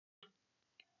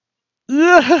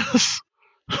Yes!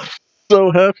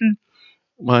 So happy.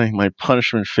 My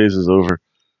punishment phase is over.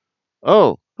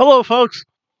 Oh, hello, folks.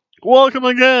 Welcome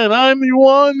again. I'm the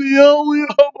one, the only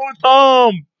Hobo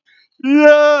Tom.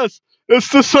 Yes, it's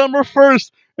December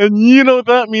 1st, and you know what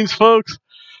that means, folks.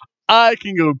 I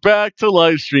can go back to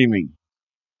live streaming,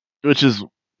 which is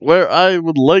where I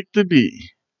would like to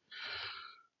be.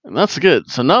 And that's good.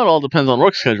 So now it all depends on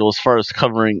work schedule as far as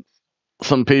covering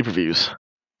some pay-per-views.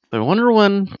 I wonder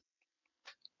when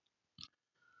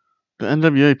the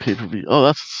NWA pay-per-view. Oh,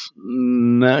 that's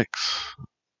next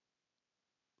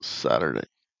Saturday.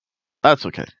 That's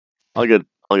okay. I'll get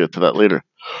to that later.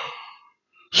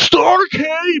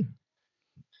 STARCADE!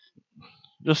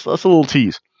 Just that's a little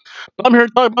tease. I'm here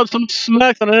to talk about some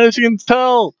Smackdown, and as you can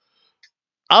tell,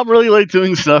 I'm really late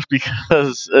doing stuff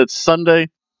because it's Sunday.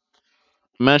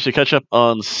 I managed to catch up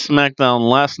on Smackdown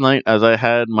last night as I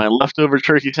had my leftover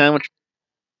turkey sandwich.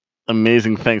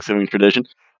 Amazing Thanksgiving tradition.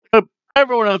 Hope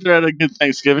everyone out there had a good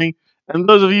Thanksgiving. And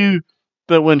those of you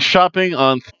that went shopping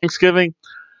on Thanksgiving,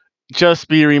 just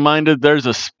be reminded there's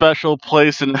a special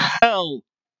place in hell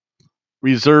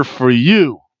reserved for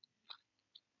you.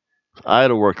 I had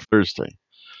to work Thursday,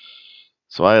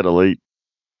 so I had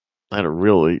a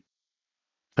real late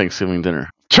Thanksgiving dinner.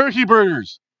 Turkey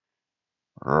burgers!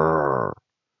 Urgh,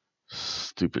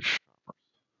 stupid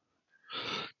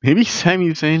Maybe Sami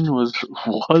Zayn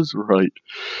was right.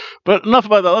 But enough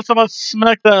about that. Let's talk about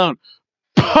SmackDown.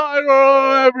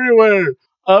 Pyro everywhere!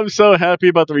 I'm so happy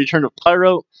about the return of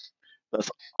Pyro. That's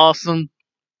awesome.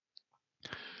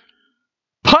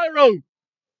 Pyro!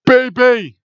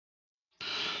 Baby!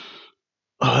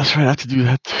 Oh, that's right. I have to do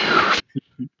that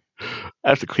too. I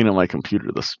have to clean up my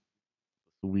computer this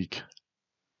week.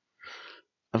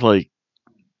 I have like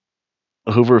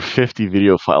over 50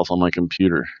 video files on my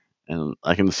computer, and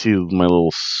I can see my little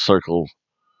circle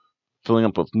filling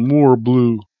up with more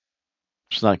blue,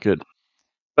 which is not good.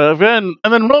 But then,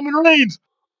 and then Roman Reigns,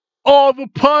 all the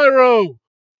pyro,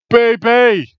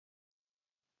 baby,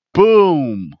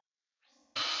 boom.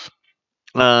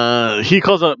 He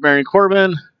calls out Baron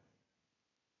Corbin,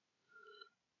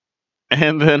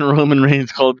 and then Roman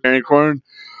Reigns called Baron Corbin,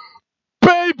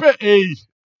 baby,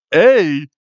 hey,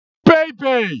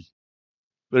 baby.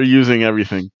 They're using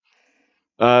everything.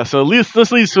 So at least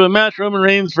this leads to a match: Roman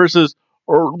Reigns versus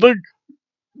the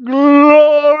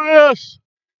glorious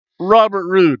Robert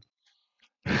Roode.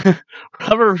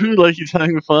 Robert Roode, like he's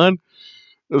having fun.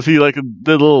 Was he like did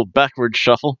a little backward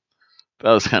shuffle?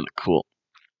 That was kind of cool.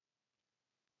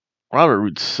 Robert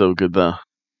Roode's so good though.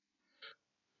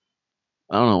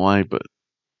 I don't know why, but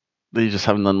they just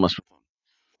haven't done much.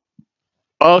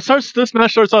 This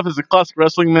match starts off as a classic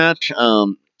wrestling match.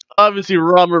 Obviously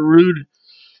Robert Roode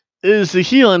is the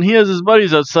heel, and he has his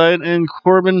buddies outside, and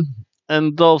Corbin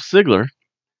and Dolph Ziggler.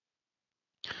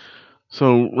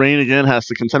 So Reign again has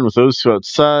to contend with those two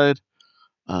outside.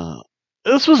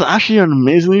 This was actually an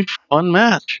amazingly fun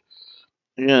match.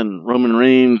 Again, Roman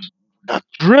Reigns got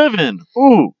driven.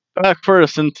 Ooh, back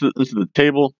first into the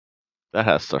table. That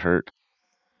has to hurt.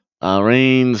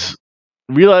 Reigns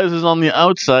realizes on the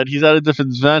outside he's at a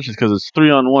disadvantage because it's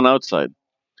 3-on-1 outside.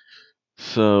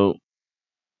 So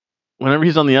whenever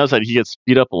he's on the outside, he gets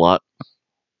beat up a lot.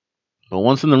 But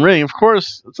once in the ring, of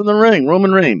course, it's in the ring.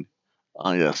 Roman Reigns.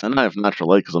 Oh yes, and I have natural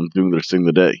light because I'm doing this thing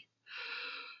today.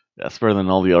 That's better than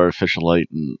all the artificial light,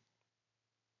 and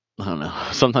I don't know.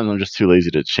 Sometimes I'm just too lazy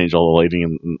to change all the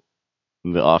lighting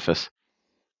in the office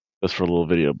just for a little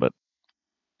video, but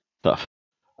tough.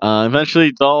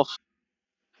 Eventually, Dolph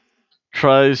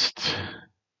tries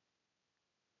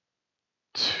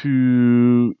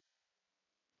to.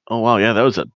 Oh wow, yeah, that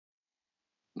was a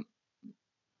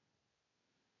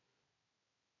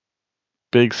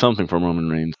big something from Roman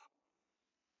Reigns.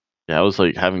 Yeah, I was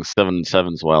like having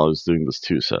 7-7s while I was doing this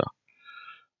too, so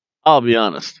I'll be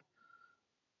honest.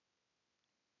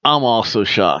 I'm also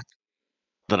shocked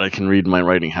that I can read my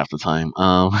writing half the time.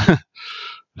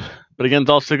 But again,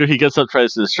 Dolph Ziggler, he gets up,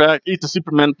 tries to distract, eats a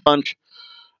Superman punch.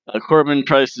 Corbin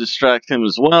tries to distract him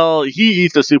as well. He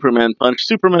eats a Superman punch.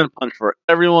 Superman punch for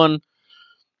everyone.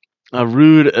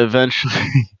 Rude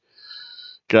eventually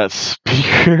got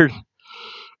speared.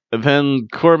 And then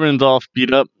Corbin and Dolph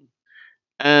beat up.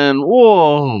 And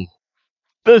whoa,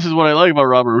 this is what I like about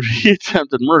Robert. He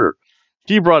attempted murder.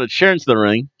 He brought a chair into the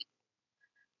ring,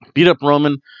 beat up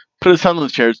Roman, put his head on the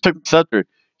chair, took the scepter.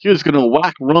 He was going to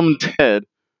whack Roman's head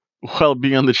while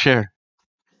being on the chair.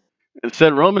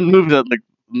 Instead, Roman moved at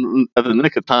the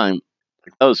nick of time.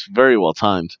 That was very well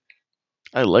timed.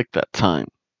 I like that time.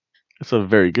 It's a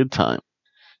very good time.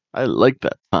 I like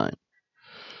that time.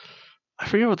 I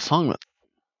forget what song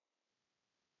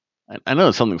that. I know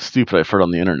it's something stupid I've heard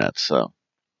on the internet, so.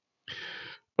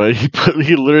 But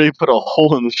he literally put a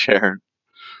hole in the chair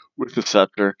with the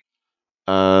scepter.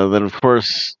 Then of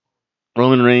course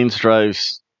Roman Reigns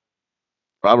drives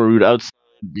Robert Roode outside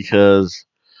because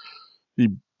he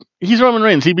he's Roman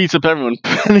Reigns. He beats up everyone.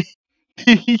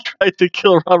 he tried to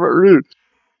kill Robert Roode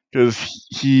because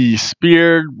he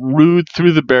speared Roode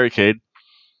through the barricade,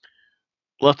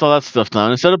 left all that stuff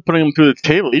down. Instead of putting him through the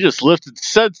table, he just lifted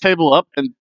said table up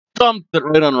and dumped it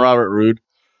right on Robert Roode.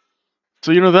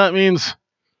 So you know that means.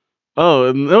 Oh,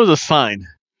 and there was a sign.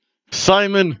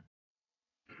 Simon,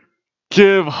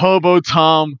 give Hobo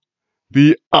Tom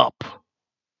the up.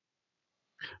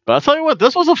 But I'll tell you what,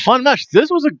 this was a fun match. This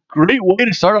was a great way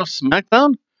to start off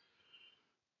SmackDown.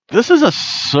 This is a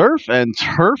surf and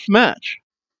turf match.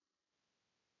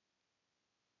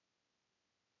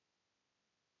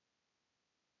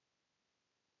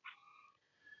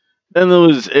 Then there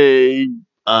was a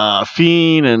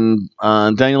Fiend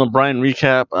and Daniel Bryan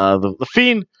recap. The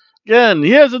Fiend, again,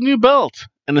 he has a new belt.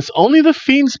 And it's only the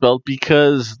Fiend's belt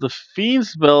because the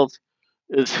Fiend's belt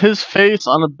is his face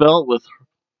on a belt with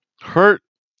hurt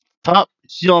top,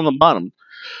 heel on the bottom.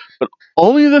 But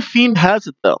only the Fiend has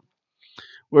it, though.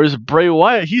 Whereas Bray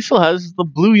Wyatt, he still has the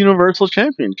Blue Universal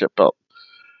Championship belt.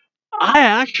 I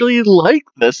actually like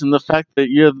this in the fact that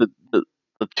you have the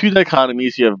two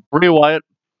dichotomies. You have Bray Wyatt,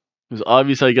 who's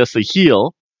obviously, I guess, the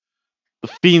heel, the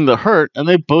Fiend, the hurt, and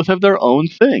they both have their own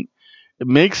thing. It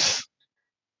makes,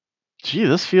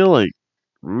 this feel like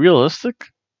realistic?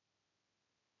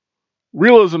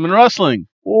 Realism in wrestling.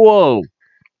 Whoa.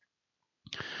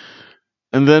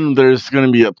 And then there's going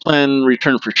to be a planned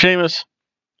return for Sheamus.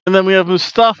 And then we have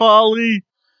Mustafa Ali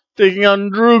taking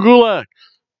on Drew Gulak.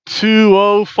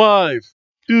 205.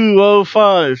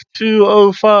 205.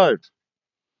 205.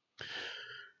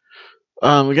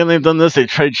 Again, they've done this. They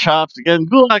trade chops. Again,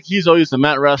 Gulak, he's always the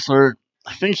mat wrestler.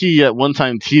 I think he at one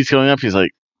time teased going up. He's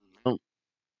like, oh,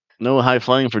 no high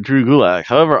flying for Drew Gulak.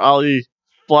 However, Ali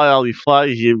fly.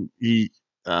 He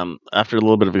after a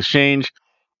little bit of exchange,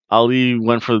 Ali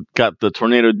got the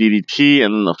tornado DDT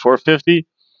and then the 450.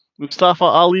 Mustafa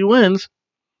Ali wins.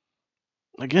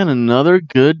 Again, another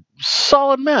good,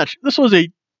 solid match. This was a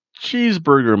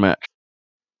cheeseburger match.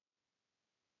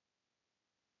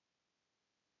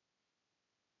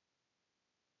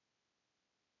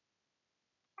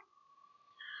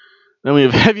 Then we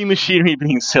have Heavy Machinery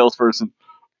being salesperson.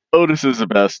 Otis is the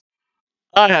best.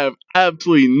 I have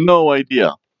absolutely no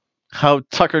idea how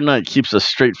Tucker Knight keeps a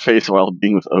straight face while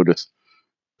being with Otis.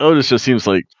 Otis just seems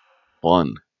like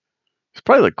fun. He's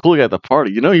probably the cool guy at the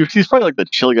party. You know, he's probably like the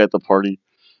chill guy at the party.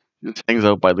 He just hangs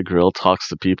out by the grill, talks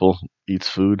to people, eats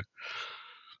food.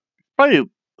 Probably,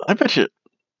 I bet you,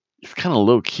 he's kind of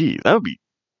low key. That'd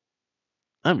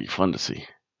be fun to see.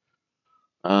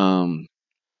 Um,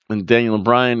 and Daniel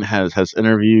Bryan has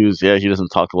interviews. Yeah, he doesn't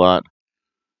talk a lot.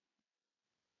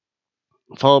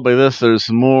 Followed by this, there's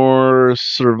more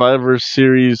Survivor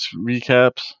Series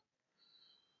recaps.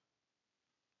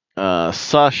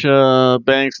 Sasha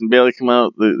Banks and Bayley come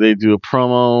out. They do a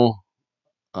promo.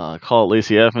 Call it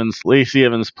Lacey Evans. Lacey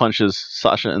Evans punches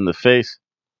Sasha in the face.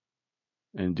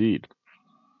 Indeed.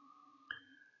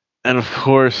 And of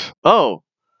course, oh,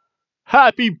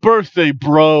 happy birthday,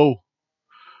 bro.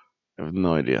 I have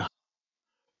no idea.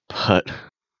 But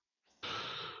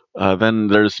then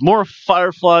there's more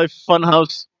Firefly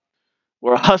Funhouse,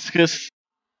 where Huskus,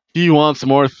 he wants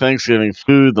more Thanksgiving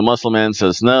food. The Muscle Man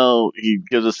says no. He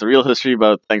gives us the real history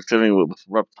about Thanksgiving with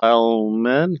reptile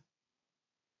men.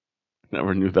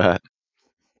 Never knew that.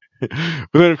 But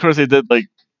then, of course, they did like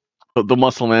the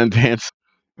Muscle Man dance.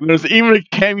 And there's even a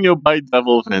cameo by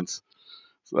Devil Vince.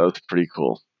 So that was pretty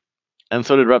cool. And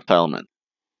so did Reptile Man.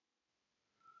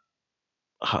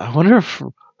 I wonder if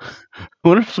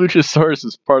Luchasaurus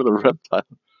is part of the reptile.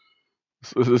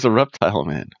 It's a Reptile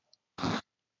Man.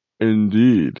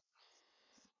 Indeed.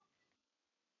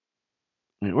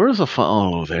 Where's the fun?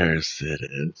 Oh, there's it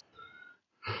is.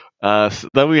 So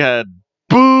then we had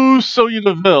Boo Sonya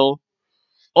Deville.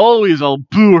 Always I'll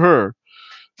boo her.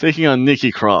 Taking on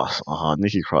Nikki Cross. Oh,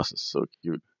 Nikki Cross is so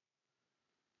cute.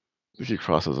 Nikki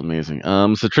Cross is amazing.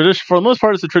 It's a tradition for the most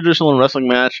part. It's a traditional wrestling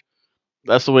match.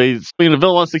 That's the way Sonya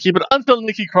Deville wants to keep it until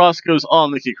Nikki Cross goes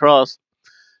on Nikki Cross.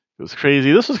 It was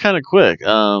crazy. This was kind of quick.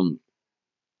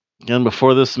 Again,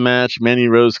 before this match, Mandy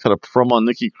Rose cut a promo on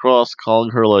Nikki Cross,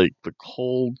 calling her like the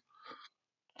cold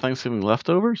Thanksgiving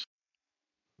leftovers.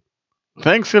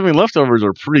 Thanksgiving leftovers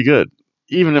are pretty good,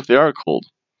 even if they are cold.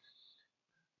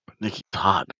 But Nikki's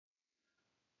hot.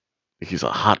 Nikki's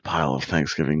a hot pile of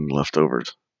Thanksgiving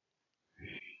leftovers.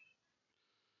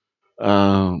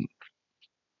 Um,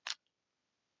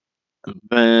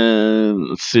 Then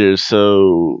let's see here.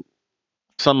 So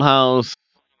somehow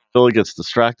Billy gets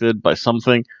distracted by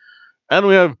something, and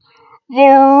we have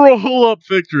the roll-up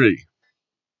victory.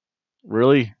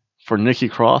 Really? For Nikki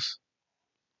Cross?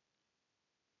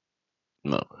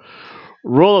 No.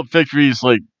 Roll-up victories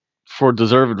like for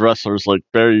deserved wrestlers like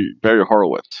Barry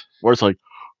Horowitz, where it's like,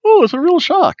 oh, it's a real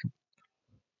shock.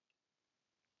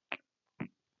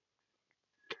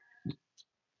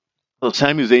 So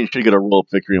Sami Zayn should get a roll-up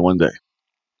victory one day.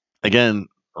 Again,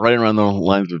 right around the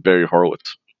lines of Barry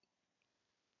Horowitz.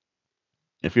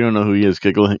 If you don't know who he is,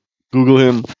 Google him.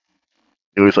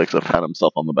 He always likes to pat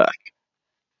himself on the back.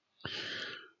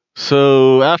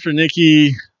 So after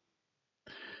Nikki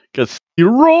gets the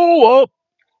roll up,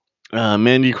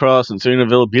 Mandy Cross and Serena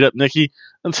Deville beat up Nikki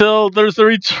until there's the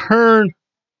return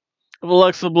of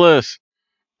Alexa Bliss.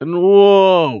 And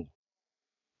whoa,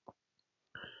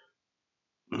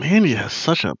 Mandy has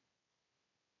such a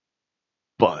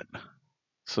butt. I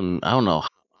don't know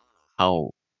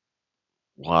how,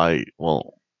 why,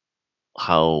 well,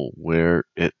 how, where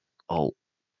it, oh,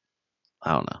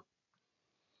 I don't know.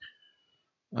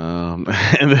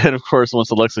 And then, of course, once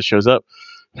Alexa shows up,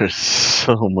 there's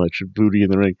so much booty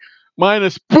in the ring.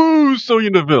 Minus boo, Sonya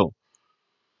Deville.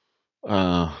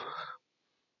 I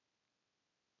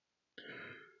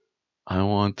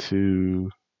want.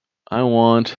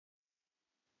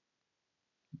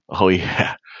 Oh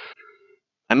yeah.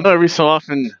 I know every so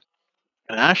often,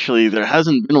 and actually, there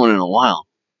hasn't been one in a while.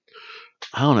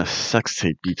 I want a sex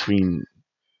tape between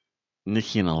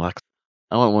Nikki and Alexa.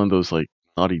 I want one of those like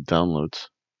naughty downloads.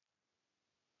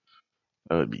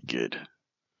 That would be good.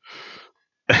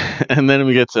 And then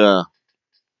we get to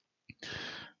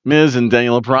Miz and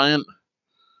Daniel Bryan.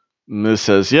 Miz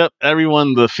says, "Yep,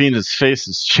 everyone, the Fiend's face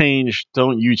has changed.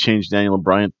 Don't you change, Daniel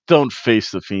Bryan. Don't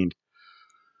face the Fiend.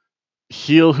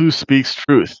 Heel who speaks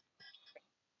truth."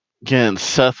 Again,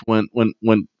 Seth went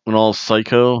all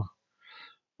psycho.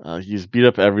 He's beat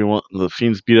up everyone. The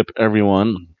Fiend's beat up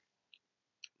everyone.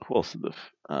 Who else did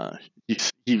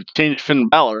he changed Finn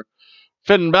Balor.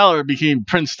 Finn Balor became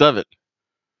Prince Devitt,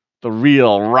 the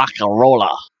real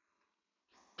rock-a-roller.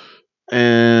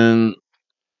 And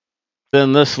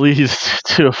then this leads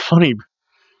to a funny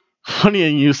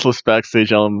and useless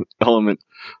backstage element.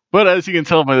 But as you can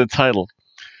tell by the title,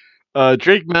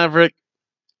 Drake Maverick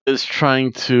is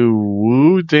trying to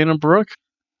woo Dana Brooke.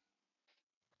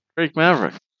 Drake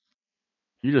Maverick,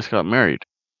 you just got married.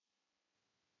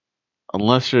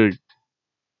 Unless you're...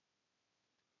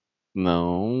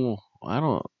 No, I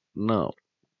don't know.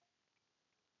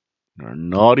 You're a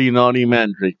naughty, naughty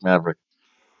man, Drake Maverick.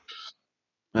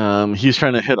 He's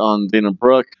trying to hit on Dana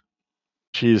Brooke.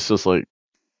 She's just like,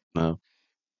 no.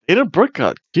 Dana Brooke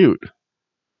got cute.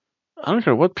 I don't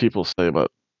care what people say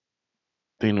about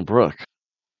Dana Brooke.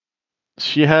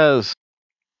 She has,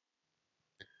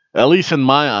 at least in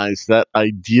my eyes, that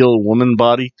ideal woman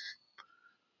body.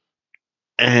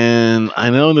 And I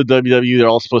know in the WWE they're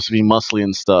all supposed to be muscly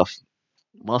and stuff.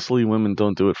 Muscly women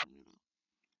don't do it for me.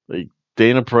 Like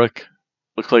Dana Brooke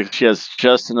looks like she has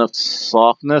just enough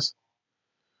softness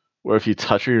where if you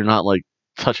touch her, you're not like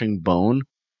touching bone.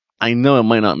 I know it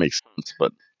might not make sense,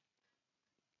 but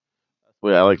that's the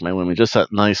way I like my women. Just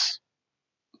that nice.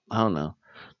 I don't know.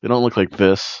 They don't look like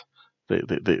this. They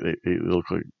look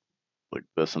like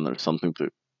this, and there's something to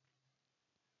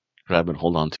grab and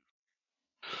hold on to.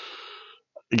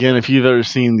 Again, if you've ever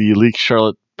seen the leaked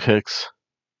Charlotte pics,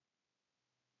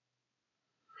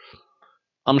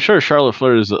 I'm sure Charlotte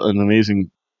Flair is an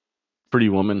amazing, pretty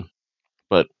woman.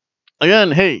 But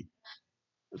again, hey,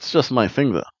 it's just my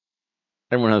thing, though.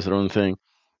 Everyone has their own thing.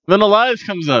 Then Elias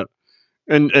comes out,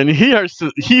 and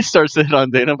he starts to hit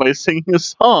on Dana by singing a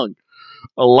song.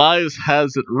 Elias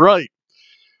has it right.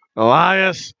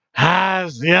 Elias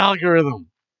has the algorithm.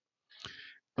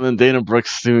 And then Dana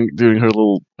Brooks doing her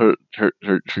little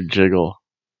her jiggle.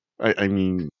 I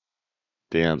mean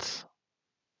dance,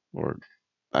 or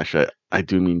actually I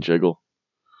do mean jiggle.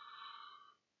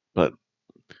 But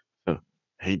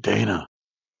hey Dana,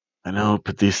 I know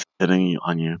Batista's hitting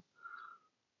on you.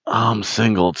 I'm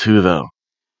single too, though.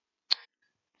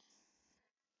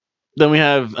 Then we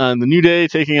have the New Day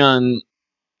taking on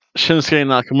Shinsuke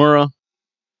Nakamura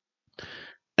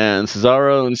and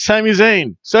Cesaro and Sami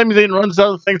Zayn. Sami Zayn runs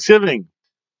out of Thanksgiving.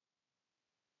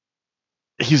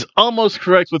 He's almost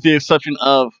correct with the exception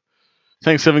of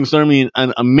Thanksgiving's normally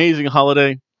an amazing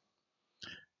holiday,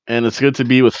 and it's good to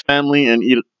be with family and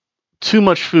eat too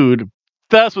much food.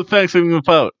 That's what Thanksgiving is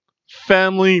about.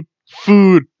 Family,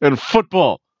 food, and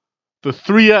football. The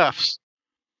three F's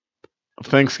of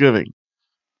Thanksgiving.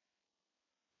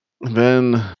 And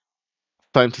then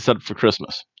time to set up for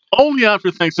Christmas. Only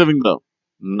after Thanksgiving, though.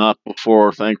 Not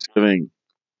before Thanksgiving.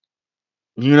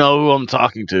 You know who I'm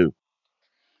talking to.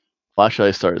 Well, actually,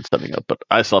 I started setting up, but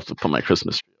I still have to put my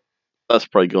Christmas tree up. That's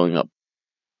probably going up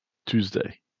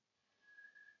Tuesday.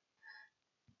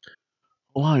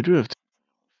 Oh, I do have to.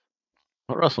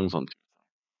 What wrestling's on?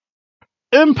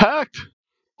 Impact!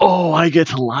 Oh, I get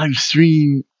to live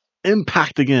stream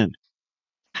Impact again.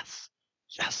 Yes,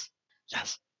 yes,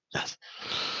 yes, yes.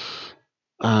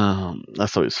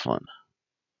 That's always fun.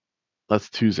 That's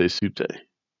Tuesday Soup Day.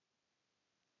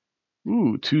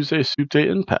 Ooh, Tuesday Soup Day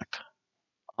Impact.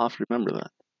 I'll have to remember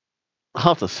that.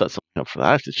 I'll have to set something up for that.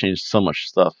 I have to change so much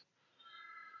stuff.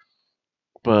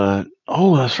 But,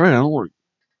 oh, that's right. I don't work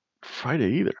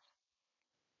Friday either.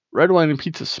 Red Wine and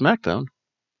Pizza Smackdown.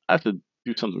 I have to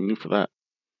do something new for that.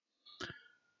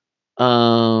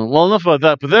 Well, enough about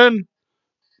that. But then,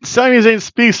 Sami Zayn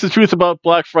speaks the truth about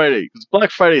Black Friday. Because Black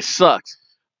Friday sucks.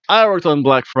 I worked on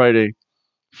Black Friday.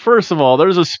 First of all,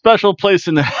 there's a special place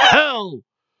in hell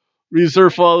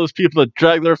reserved for all those people that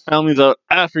drag their families out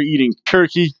after eating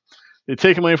turkey. They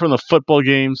take them away from the football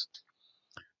games.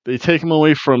 They take them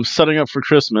away from setting up for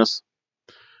Christmas.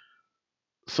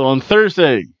 So on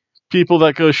Thursday, people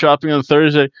that go shopping on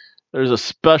Thursday, there's a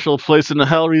special place in the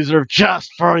hell reserved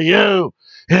just for you,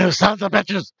 you sons of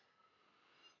bitches.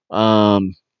 I'll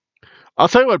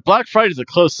tell you what, Black Friday is a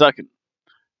close second,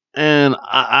 and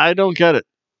I don't get it.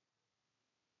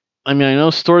 I mean, I know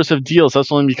stores have deals.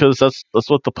 That's only because that's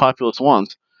what the populace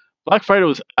wants. Black Friday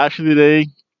was actually the day.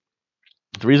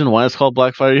 The reason why it's called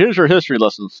Black Friday. Here's your history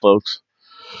lesson, folks.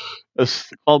 It's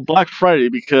called Black Friday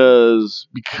because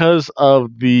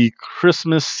of the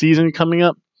Christmas season coming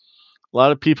up. A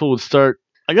lot of people would start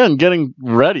again getting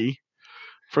ready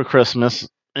for Christmas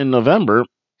in November,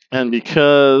 and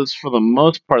because for the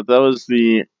most part that was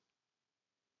the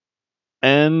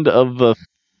end of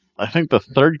I think the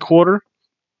third quarter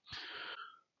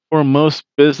for most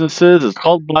businesses. It's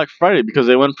called Black Friday because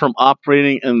they went from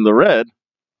operating in the red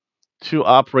to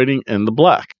operating in the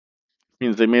black. It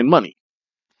means they made money.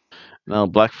 Now,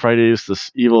 Black Friday is this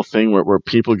evil thing where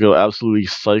people go absolutely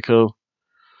psycho.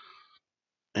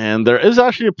 And there is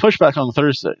actually a pushback on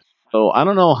Thursday. So I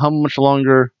don't know how much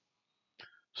longer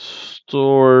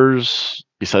stores,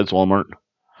 besides Walmart,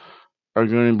 are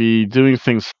going to be doing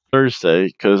things Thursday.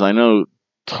 Because I know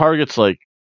Target's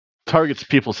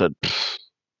people said,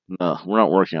 no, we're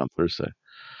not working on Thursday.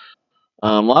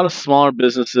 A lot of smaller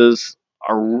businesses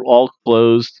are all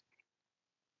closed.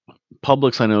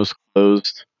 Publix, I know, is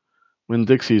closed.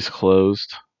 Winn-Dixie's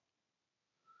closed.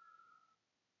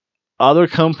 Other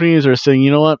companies are saying,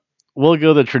 you know what? We'll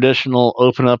go the traditional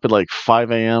open up at like 5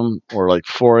 a.m. or like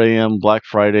 4 a.m. Black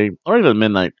Friday or even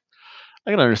midnight.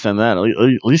 I can understand that.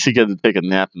 At least you get to take a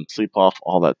nap and sleep off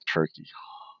all that turkey.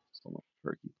 So much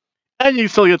turkey. And you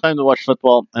still get time to watch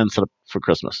football and set up for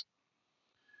Christmas.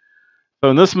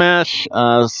 So in this match,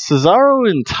 Cesaro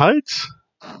in tights?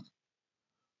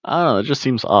 I don't know. It just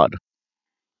seems odd.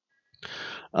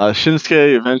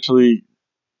 Shinsuke eventually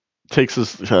takes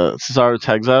his Cesaro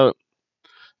tags out.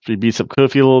 He beats up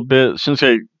Kofi a little bit.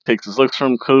 Shinsuke takes his looks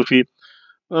from Kofi.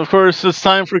 And of course, it's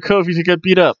time for Kofi to get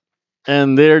beat up.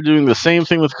 And they're doing the same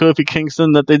thing with Kofi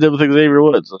Kingston that they did with Xavier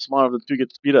Woods. The smaller of the two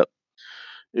gets beat up.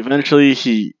 Eventually,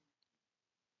 he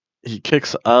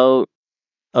kicks out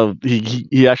of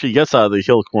he actually gets out of the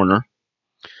heel corner.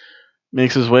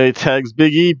 Makes his way, tags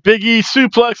Big E. Big E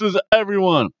suplexes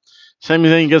everyone. Sami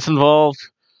Zayn gets involved.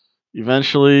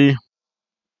 Eventually,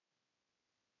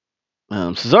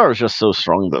 Cesaro is just so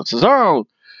strong though. Cesaro,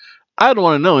 I don't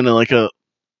want to know.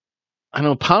 I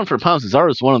know pound for pound, Cesaro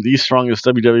is one of the strongest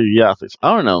WWE athletes.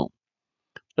 I don't know,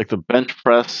 like the bench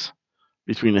press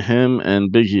between him and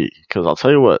Big E, because I'll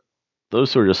tell you what,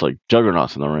 those two are just like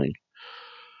juggernauts in the ring.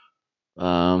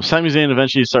 Sami Zayn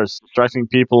eventually starts distracting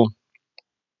people.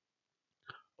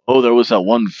 Oh, there was that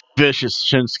one vicious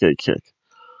Shinsuke kick.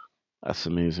 That's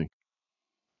amazing.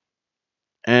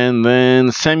 And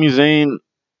then Sami Zayn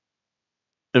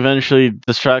eventually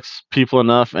distracts people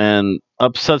enough and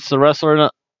upsets the wrestler,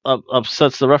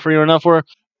 upsets the referee enough where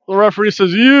the referee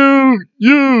says,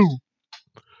 "You,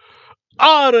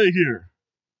 out of here."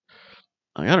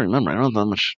 I gotta remember, I don't have that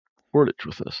much wordage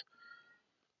with this.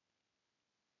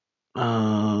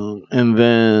 And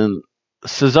then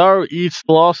Cesaro eats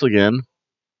the loss again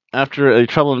after a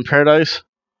Trouble in Paradise.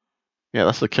 Yeah,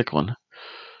 that's the kick one.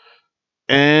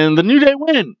 And the New Day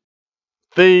win.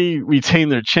 They retain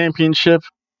their championship.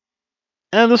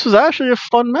 And this was actually a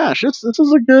fun match. This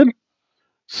is a good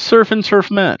surf and turf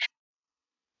match.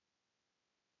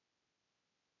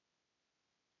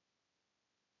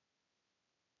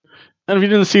 And if you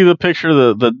didn't see the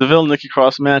picture, the Deville Nikki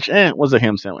Cross match, it was a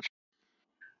ham sandwich.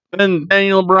 Then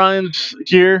Daniel Bryan's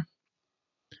here.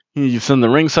 He's in the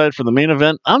ringside for the main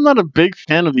event. I'm not a big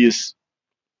fan of these,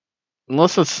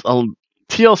 unless it's a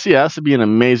TLC has to be an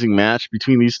amazing match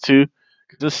between these two.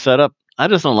 This setup, I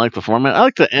just don't like the format. I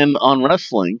like to end on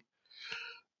wrestling.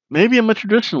 Maybe I'm a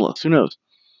traditionalist. Who knows?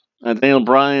 Daniel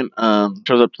Bryan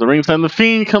shows up to the ringside. The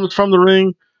Fiend comes from the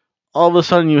ring. All of a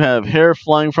sudden, you have hair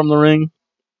flying from the ring.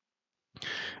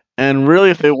 And really,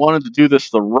 if they wanted to do this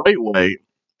the right way,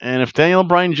 and if Daniel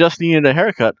Bryan just needed a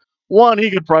haircut, one,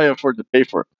 he could probably afford to pay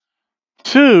for it.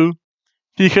 Two,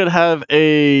 he could have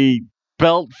a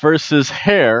belt versus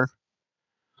hair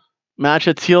match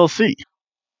at TLC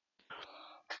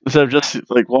instead of just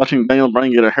like watching Daniel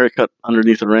Bryan get a haircut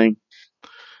underneath the ring.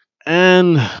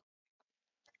 And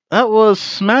that was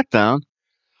SmackDown.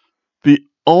 The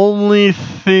only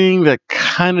thing that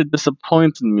kind of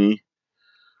disappointed me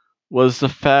was the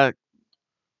fact,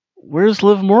 where's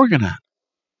Liv Morgan at?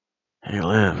 Hey,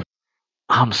 Liv,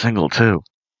 I'm single too.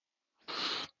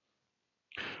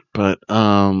 But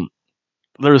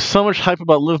there was so much hype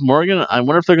about Liv Morgan. I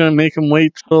wonder if they're going to make him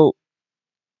wait till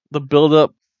the build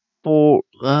up for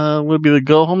would be the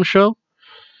Go Home show,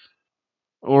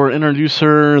 or introduce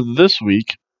her this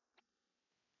week.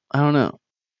 I don't know.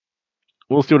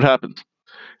 We'll see what happens.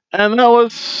 And that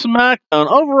was SmackDown.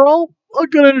 Overall, a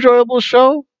good, enjoyable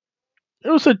show. It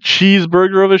was a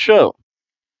cheeseburger of a show.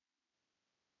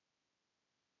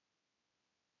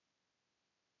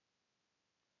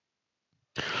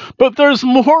 But there's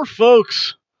more,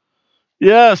 folks.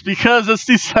 Yes, because it's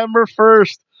December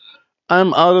 1st.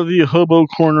 I'm out of the Hobo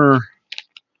corner.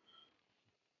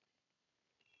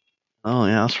 Oh,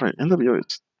 yeah, that's right. NWO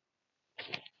is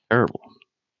terrible.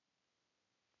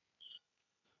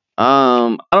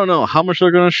 I don't know how much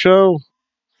they're going to show.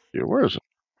 Here, where is it?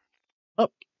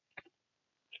 Up.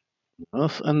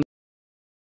 And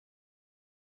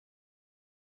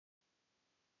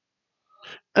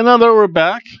now that we're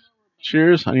back,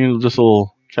 cheers. I need just a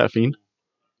little caffeine.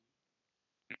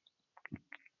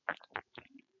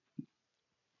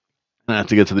 I have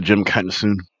to get to the gym kind of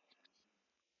soon.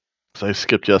 Because I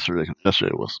skipped yesterday.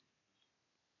 Yesterday was.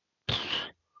 I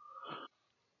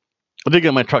did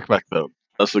get my truck back, though.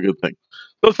 That's a good thing.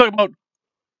 Let's talk about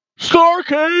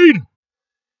STARCADE!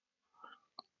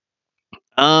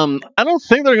 I don't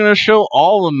think they're going to show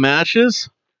all the matches.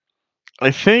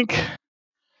 I think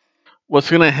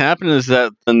what's going to happen is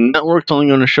that the network's only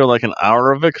going to show like an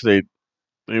hour of it because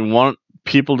they want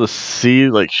people to see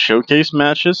like showcase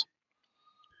matches.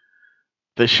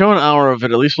 They show an hour of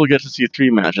it, at least we'll get to see 3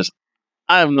 matches.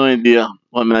 I have no idea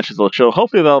what matches they'll show.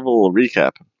 Hopefully they'll have a little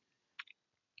recap.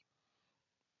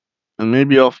 And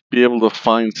maybe I'll be able to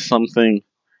find something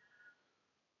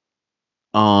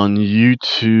on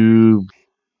YouTube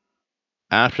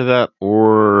after that,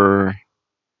 or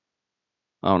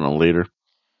I don't know, later.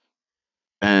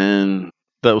 And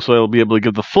that was why I'll be able to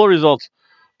give the full results.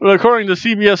 But according to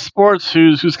CBS Sports,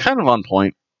 who's kind of on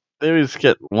point, they always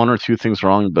get 1 or 2 things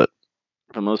wrong, but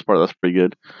for the most part, that's pretty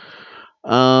good.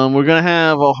 We're gonna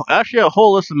have actually a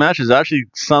whole list of matches. It actually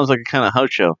sounds like a kind of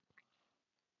house show.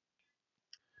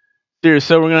 Seriously,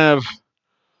 so we're gonna have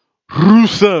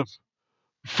Rusev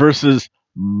versus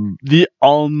the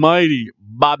almighty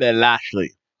Bobby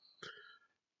Lashley.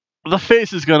 The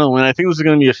face is going to win. I think this is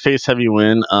going to be a face heavy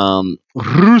win.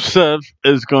 Rusev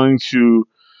is going to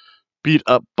beat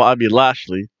up Bobby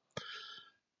Lashley.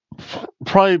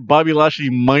 Probably Bobby Lashley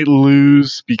might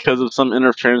lose because of some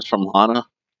interference from Lana.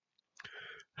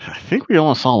 I think we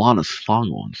almost saw Lana's thong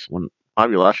once when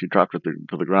Bobby Lashley dropped her to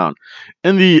the ground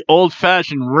in the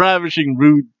old-fashioned, ravishing,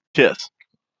 rude kiss.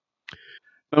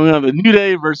 Then we have the New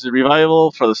Day versus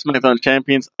Revival for the SmackDown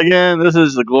Champions. Again, this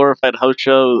is a glorified house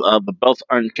show. The belts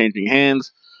aren't changing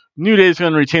hands. New Day is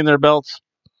going to retain their belts.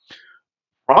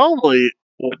 Probably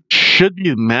what should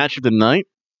be the match of the night.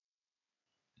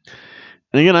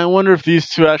 And again, I wonder if these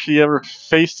two actually ever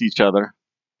faced each other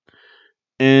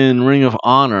in Ring of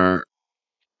Honor.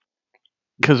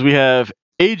 Because we have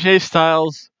AJ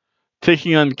Styles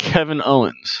taking on Kevin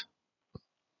Owens.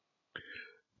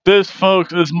 This,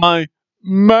 folks, is my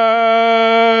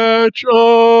match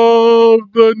of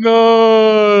the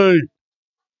night.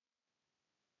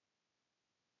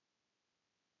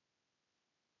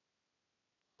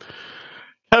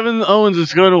 Kevin Owens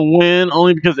is going to win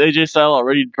only because AJ Styles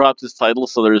already dropped his title,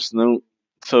 so they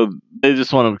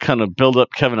just want to kind of build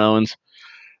up Kevin Owens.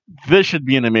 This should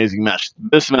be an amazing match.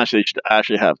 This match they should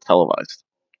actually have televised.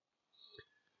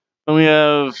 And we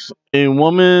have a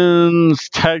women's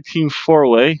tag team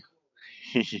 4-way.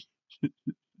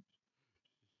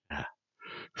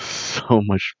 So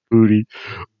much booty.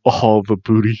 All the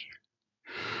booty.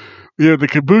 We have the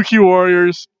Kabuki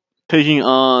Warriors taking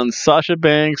on Sasha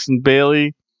Banks and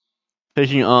Bailey,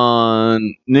 taking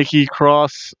on Nikki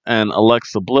Cross and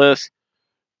Alexa Bliss,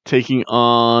 taking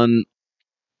on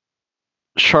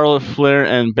Charlotte Flair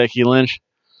and Becky Lynch.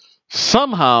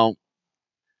 Somehow,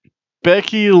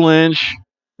 Becky Lynch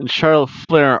and Charlotte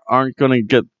Flair aren't going to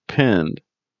get pinned.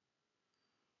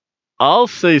 I'll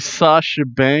say Sasha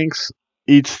Banks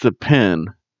eats the pin.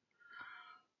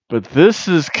 But this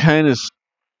is kind of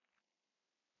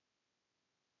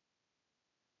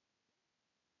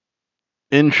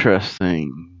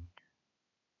interesting.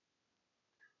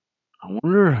 I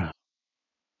wonder.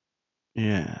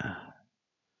 Yeah.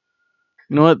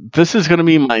 You know what? This is going to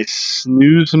be my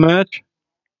snooze match.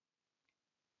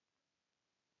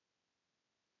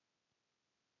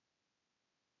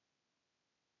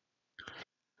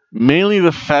 Mainly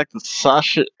the fact that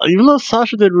Sasha, even though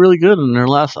Sasha did really good in her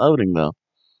last outing, though,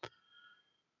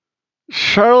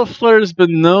 Charlotte Flair has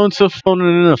been known to phone it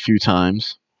in a few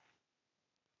times.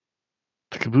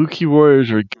 The Kabuki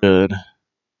Warriors are good.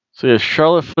 So yeah,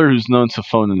 Charlotte Flair, who's known to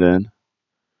phone it in.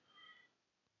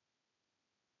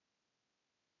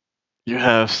 You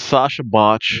have Sasha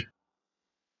Botch.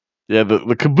 Yeah, the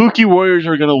Kabuki Warriors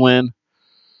are going to win.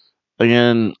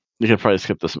 Again, you can probably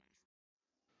skip this.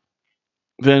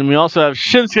 Then we also have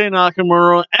Shinsuke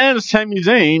Nakamura and Sami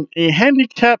Zayn, a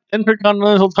handicapped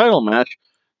intercontinental title match,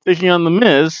 taking on The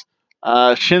Miz.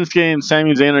 Shinsuke and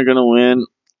Sami Zayn are going to win.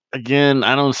 Again,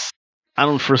 I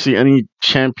don't foresee any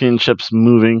championships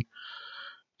moving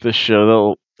this show.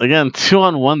 Though, again,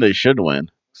 2-on-1 they should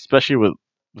win, especially with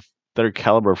their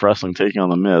caliber of wrestling taking on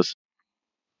The Miz.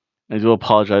 I do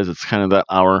apologize. It's kind of that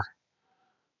hour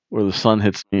where the sun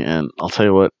hits me, and I'll tell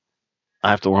you what,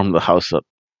 I have to warm the house up.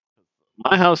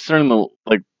 My house during the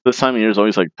this time of year is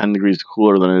always like 10 degrees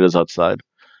cooler than it is outside,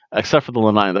 except for the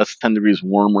lanai. That's 10 degrees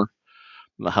warmer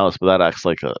in the house, but that acts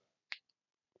like a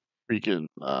freaking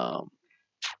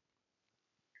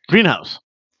greenhouse.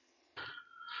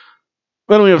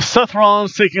 Then we have Seth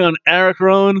Rollins taking on Eric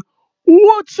Rowan.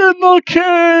 What's in the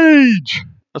cage?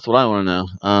 That's what I want to know.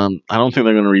 I don't think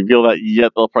they're going to reveal that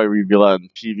yet. They'll probably reveal that on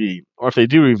TV, or if they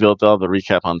do reveal it, they'll have the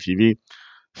recap on TV.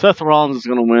 Seth Rollins is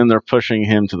going to win. They're pushing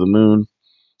him to the moon.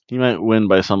 He might win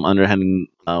by some underhanded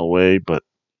way, but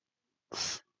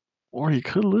or he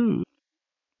could lose.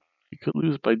 He could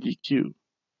lose by DQ.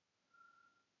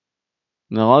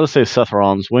 No, I'll just say Seth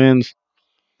Rollins wins.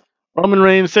 Roman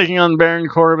Reigns taking on Baron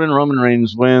Corbin. Roman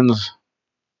Reigns wins.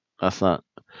 That's not.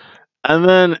 And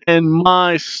then in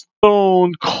my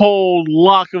stone cold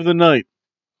lock of the night,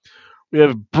 we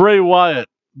have Bray Wyatt,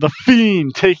 the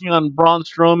Fiend, taking on Braun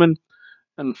Strowman.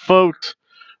 And folks,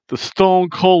 the stone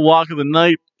cold lock of the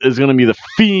night is going to be the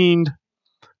Fiend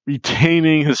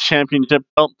retaining his championship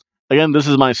belt. Again, this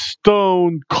is my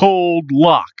stone cold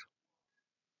lock.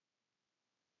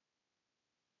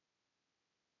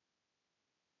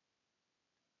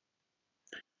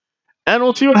 And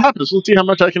we'll see what happens. We'll see how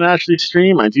much I can actually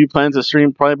stream. I do plan to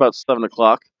stream probably about 7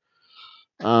 o'clock.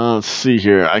 Let's see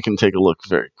here. I can take a look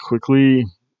very quickly.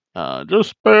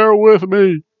 Just bear with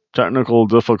me. Technical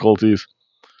difficulties.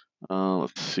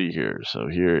 Let's see here. So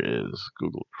here is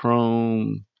Google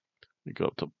Chrome. We go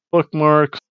up to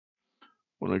bookmarks.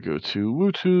 When I go to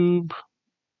YouTube,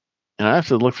 and I have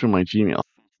to look through my Gmail to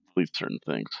delete certain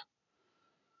things.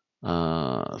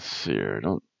 Let's see here. I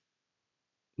don't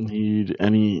need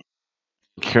any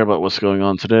care about what's going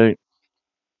on today.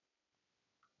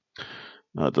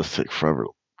 It does take forever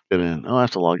to get in. Oh, I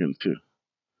have to log in too.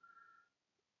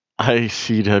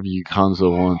 ICW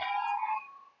Gonzo 1.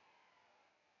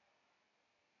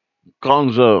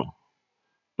 Gonzo.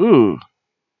 Ooh.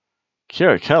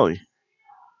 Kiera Kelly.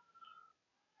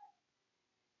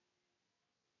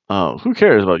 Oh, who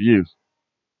cares about you?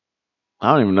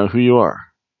 I don't even know who you are.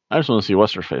 I just want to see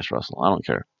what's her face wrestle. I don't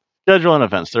care. Schedule and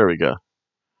events. There we go.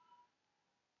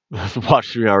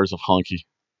 Watch 3 hours of honky.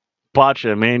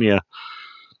 Botcha mania.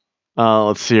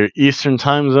 Let's see here. Eastern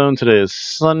time zone. Today is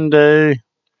Sunday.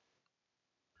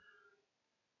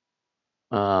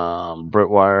 Brit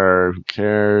Wire. Who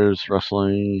cares?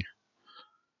 Wrestling.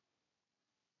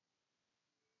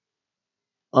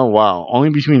 Oh wow. Only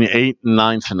between 8 and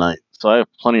 9 tonight. So I have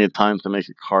plenty of time to make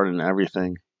a card and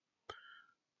everything.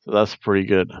 So that's pretty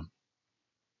good.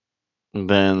 And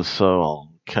then so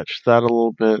I'll catch that a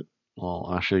little bit.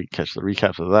 I'll actually catch the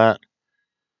recaps of that.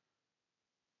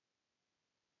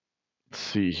 Let's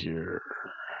see here.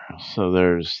 So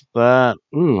there's that.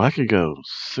 Ooh, I could go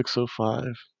 605.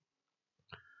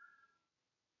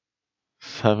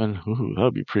 7. Ooh, that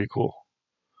would be pretty cool.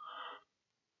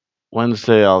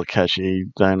 Wednesday, I'll catch a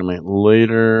Dynamite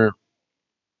later.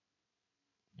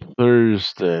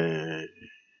 Thursday.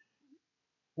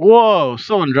 Whoa!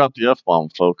 Someone dropped the F-bomb,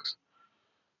 folks.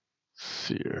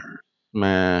 Sear.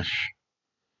 Smash.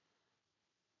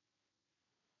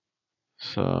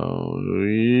 So,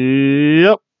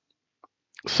 yep.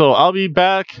 So, I'll be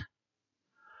back.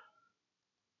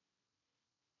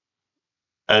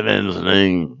 Evans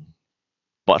Ning.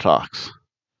 Buttocks.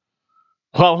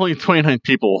 Well, only 29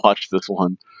 people watched this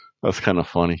one. That's kind of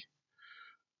funny.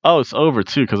 Oh, it's over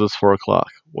too because it's 4 o'clock.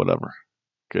 Whatever.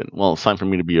 Good. Well, it's time for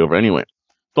me to be over anyway.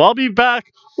 So I'll be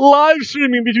back live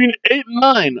streaming between 8 and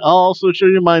 9. I'll also show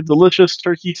you my delicious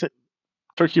turkey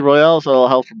royales that I'll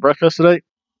have for breakfast today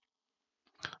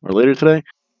or later today.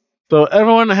 So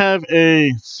everyone have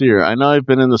a sear. I know I've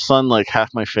been in the sun like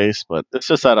half my face, but it's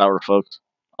just that hour, folks.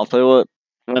 I'll tell you what.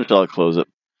 Eventually I'll close it.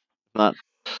 Not